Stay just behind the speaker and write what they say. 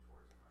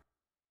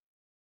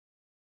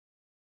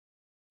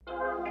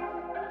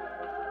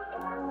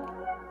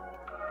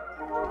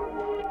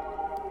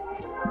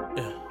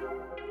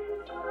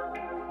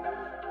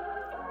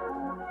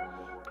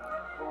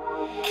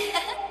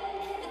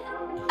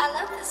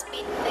this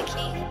beat,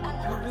 Vicky.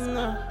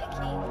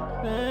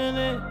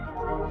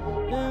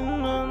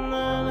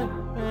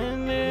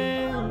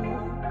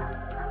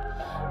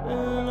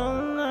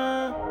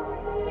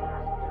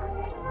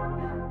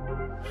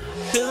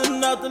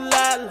 Peeling out the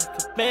light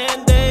like a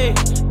band-aid.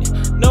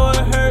 Know it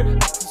hurt, I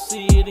can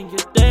see it in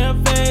your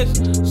damn face.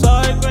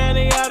 Sorry,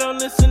 granny, I don't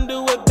listen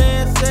to what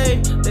bands say.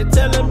 They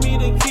telling me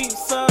to keep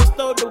some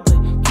stowed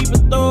away, keep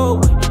it throw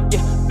away.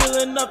 Yeah,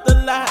 peeling up the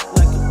light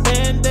like a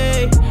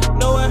band-aid.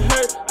 Know it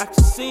hurt, I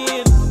can see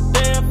it in your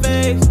damn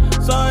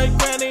face. Sorry,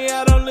 granny,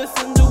 I don't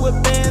listen to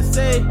what bands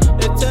say.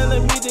 They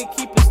telling me to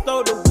keep it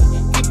stowed away,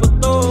 keep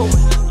it throw away.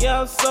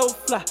 Yeah, I'm so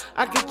fly,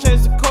 I can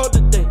change the code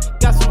today.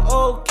 Got some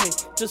okay,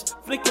 just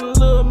flicking a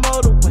little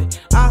motorway.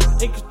 I'm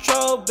in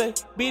control, babe.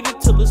 Beat it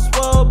till it's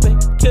swole, babe.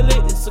 Kill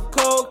it, it's a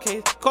cold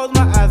case. Close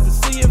my eyes and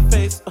see your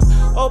face.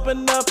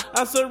 Open up,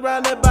 I'm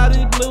surrounded by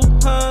these blue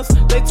huns.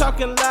 They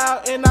talking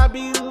loud and I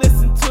be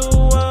listening to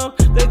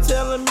them. They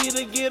telling me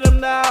to get them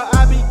now,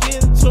 I be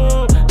getting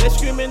to them. They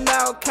screaming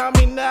out, count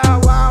me now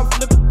while I'm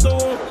flipping through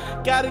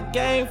them. Got a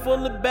game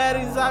full of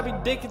baddies, I be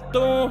dicking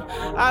through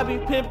them. I be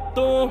pimping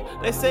through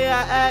them. They say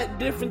I act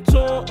different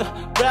to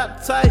them.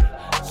 Rap tight,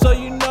 so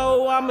you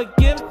know I'ma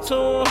give it to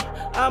him,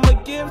 I'ma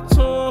give it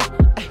to him.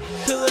 Ay,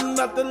 peeling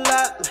up the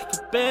light like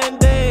a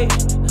band-aid.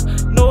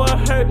 Know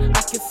it hurt,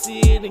 I can see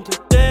it in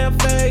your damn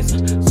face.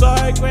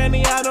 Sorry,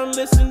 granny, I don't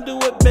listen to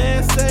what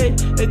bands say.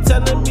 They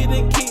telling me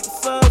to keep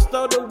some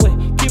stowed away,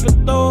 keep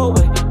it throw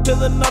away.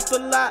 Peeling up the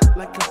light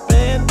like a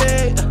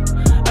band-aid.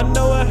 I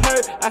know it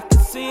hurt, I can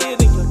see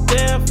it in your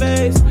damn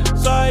face.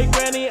 Sorry,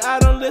 granny, I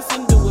don't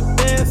listen to what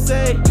bands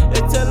say.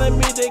 They telling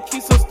me to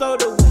keep some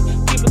stowed away,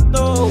 keep it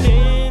throw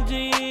away.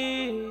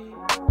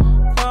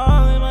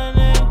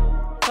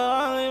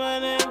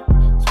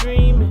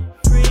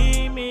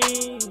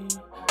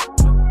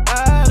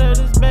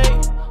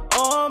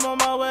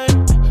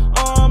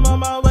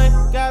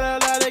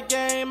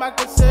 I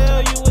can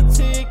sell you a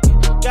ticket.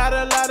 Got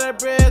a lot of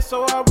bread,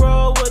 so I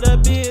roll with a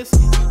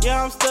biscuit.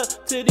 Yeah, I'm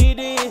stuck to the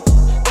end.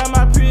 Got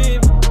my privy,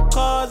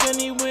 cars and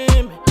these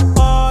women,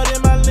 hard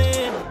in my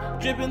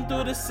limit. Dripping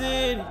through the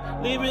city,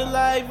 leave it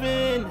like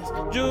Venice.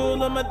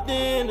 Jewel on my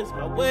thinnest,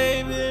 my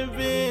wave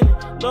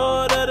invented.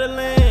 Lord of the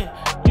land,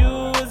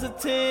 you is a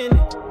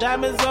tenant.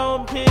 Diamonds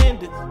on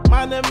pendants,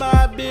 minding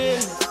my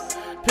business.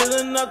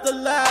 Peeling up the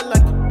light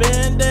like a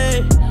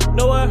band-aid.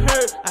 Know it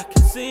hurt, I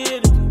can see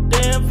it in your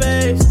damn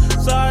face.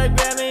 Sorry,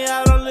 granny,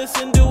 I don't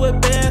listen to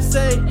what bands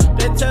say.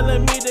 They're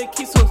telling me to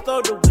keep some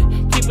stowed away,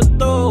 keep it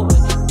throw away.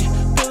 Yeah,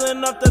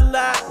 peeling up the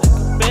light like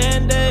a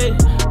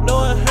band-aid.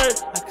 Know it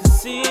hurt, I can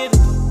see it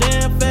in your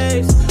damn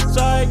face.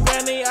 Sorry,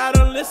 granny, I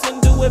don't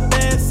listen to what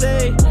bands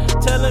say.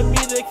 Telling me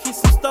to keep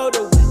some stowed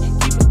away,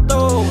 keep it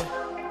throw away.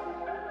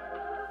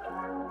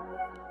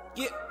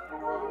 Yeah.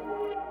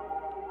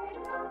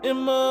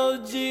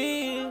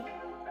 Emoji.